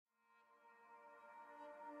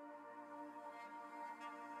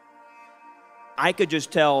I could just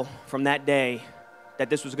tell from that day that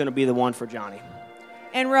this was going to be the one for Johnny.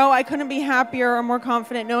 And Ro, I couldn't be happier or more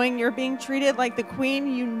confident knowing you're being treated like the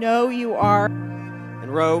queen you know you are.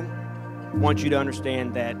 And Ro, I want you to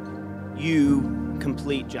understand that you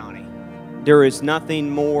complete Johnny. There is nothing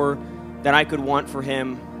more that I could want for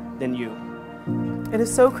him than you. It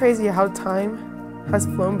is so crazy how time has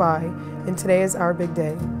flown by, and today is our big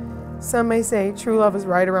day. Some may say true love is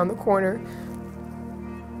right around the corner.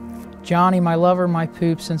 Johnny, my lover, my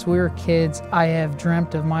poop, since we were kids, I have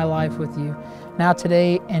dreamt of my life with you. Now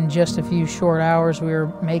today, in just a few short hours, we are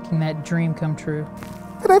making that dream come true.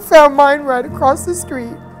 And I found mine right across the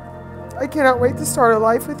street. I cannot wait to start a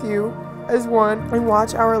life with you as one and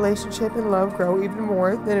watch our relationship and love grow even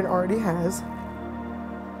more than it already has.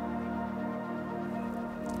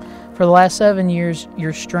 For the last 7 years,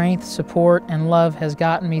 your strength, support, and love has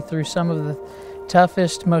gotten me through some of the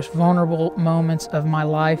toughest, most vulnerable moments of my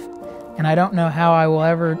life, and I don't know how I will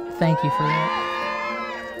ever thank you for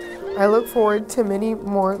that. I look forward to many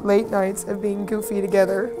more late nights of being goofy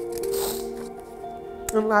together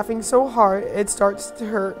and laughing so hard it starts to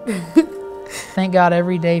hurt. Thank God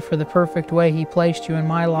every day for the perfect way He placed you in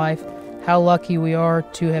my life. How lucky we are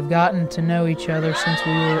to have gotten to know each other since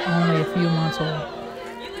we were only a few months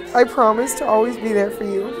old. I promise to always be there for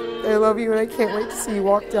you. I love you and I can't wait to see you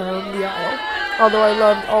walk down the aisle. Although I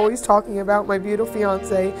loved always talking about my beautiful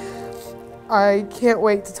fiance, I can't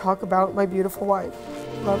wait to talk about my beautiful wife.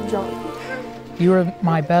 Love, Johnny. You are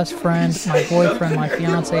my best friend, my boyfriend, my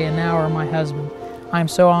fiance, and now are my husband. I am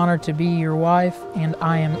so honored to be your wife, and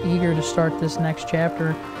I am eager to start this next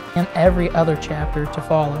chapter and every other chapter to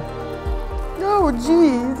follow. Oh,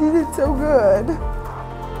 geez, you did so good.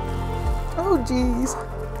 Oh, geez.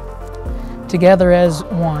 Together as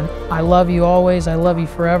one. I love you always, I love you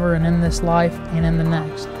forever, and in this life and in the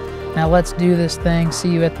next. Now let's do this thing. See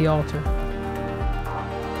you at the altar.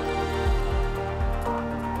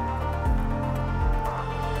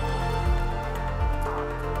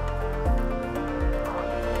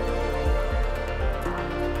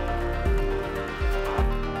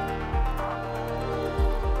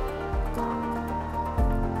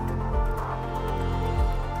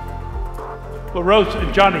 Well, Rose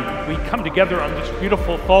and Johnny, we come together on this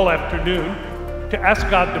beautiful fall afternoon to ask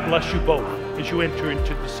God to bless you both as you enter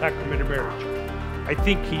into the sacrament of marriage. I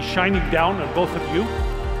think He's shining down on both of you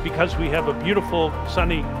because we have a beautiful,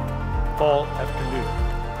 sunny fall afternoon.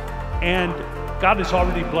 And God has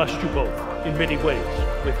already blessed you both in many ways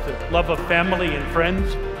with the love of family and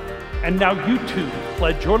friends. And now you two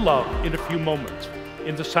pledge your love in a few moments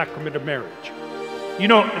in the sacrament of marriage. You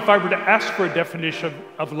know, if I were to ask for a definition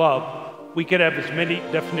of love, we could have as many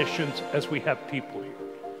definitions as we have people here.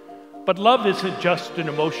 But love isn't just an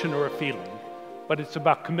emotion or a feeling, but it's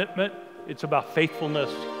about commitment, it's about faithfulness,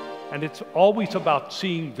 and it's always about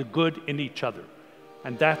seeing the good in each other.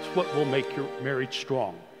 And that's what will make your marriage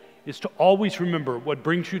strong, is to always remember what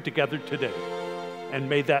brings you together today. And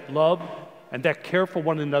may that love and that care for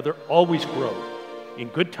one another always grow in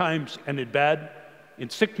good times and in bad, in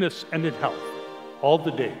sickness and in health, all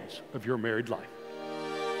the days of your married life.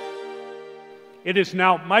 It is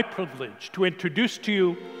now my privilege to introduce to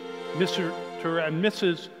you Mr. and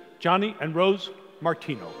Mrs. Johnny and Rose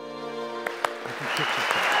Martino.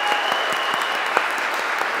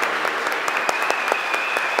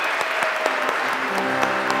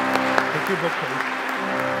 Take your bouquet.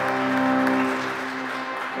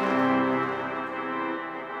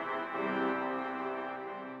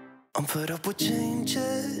 I'm fed up with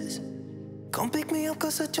changes. Come pick me up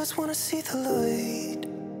 'cause I just wanna see the light.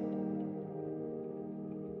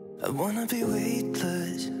 I wanna be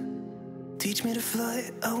weightless. Teach me to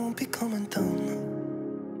fly, I won't be coming down.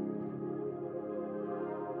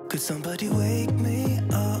 Could somebody wake me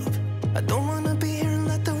up? I don't wanna be here and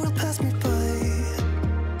let the world pass me by.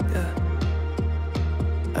 Yeah.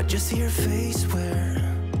 I just see her face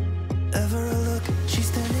wherever I look. She's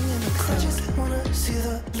standing in the crowd. I just wanna see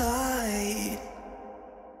the light.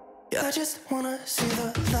 Yeah, I just wanna see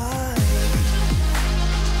the light.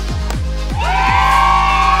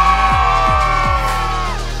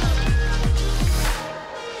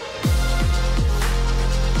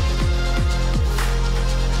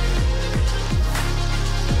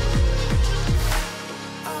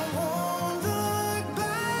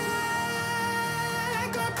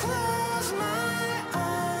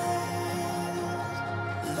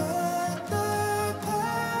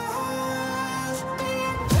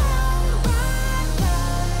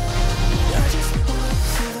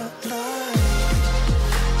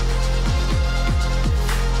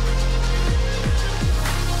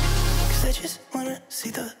 See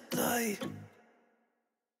the light.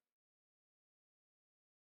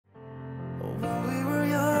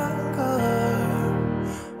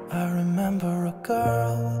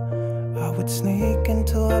 would sneak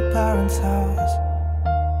into our parents' house.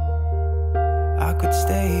 I could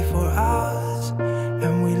stay for hours,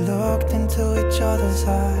 and we looked into each other's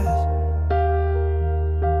eyes.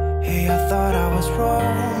 Hey, I thought I was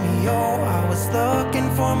Romeo, I was looking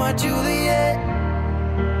for my Juliet.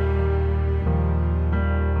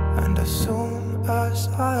 And as soon as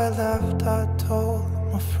I left, I told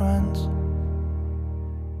my friends.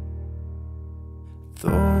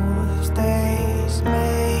 Those days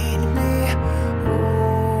made me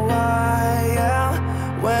who I am.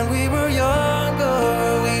 When we were younger,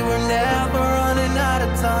 we were never running out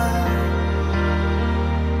of time.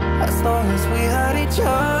 As long as we had each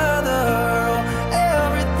other,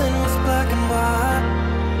 everything was black and white.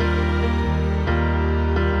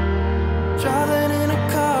 Driving in a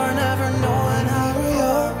car, never knowing how we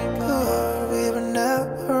were. We were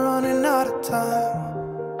never running out of time.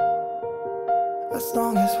 As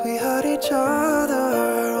long as we had each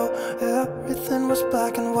other, everything was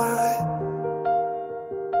black and white.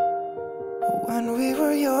 When we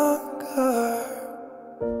were younger.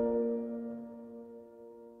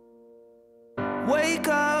 Wake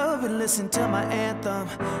up and listen to my anthem.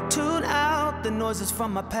 Tune out the noises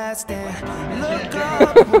from my past and look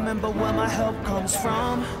up, remember where my help comes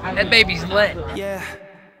from. That baby's lit. Yeah.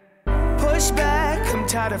 Push back, I'm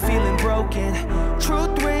tired of feeling broken.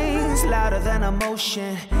 Truth rings louder than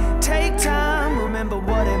emotion. Take time, remember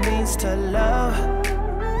what it means to love.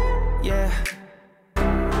 Yeah.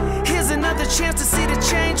 Here's another chance to see the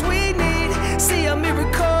change we need. See a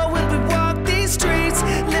miracle when we walk these streets.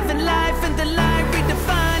 Living life in the light,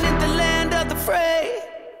 redefining the land of the free.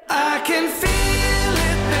 I can feel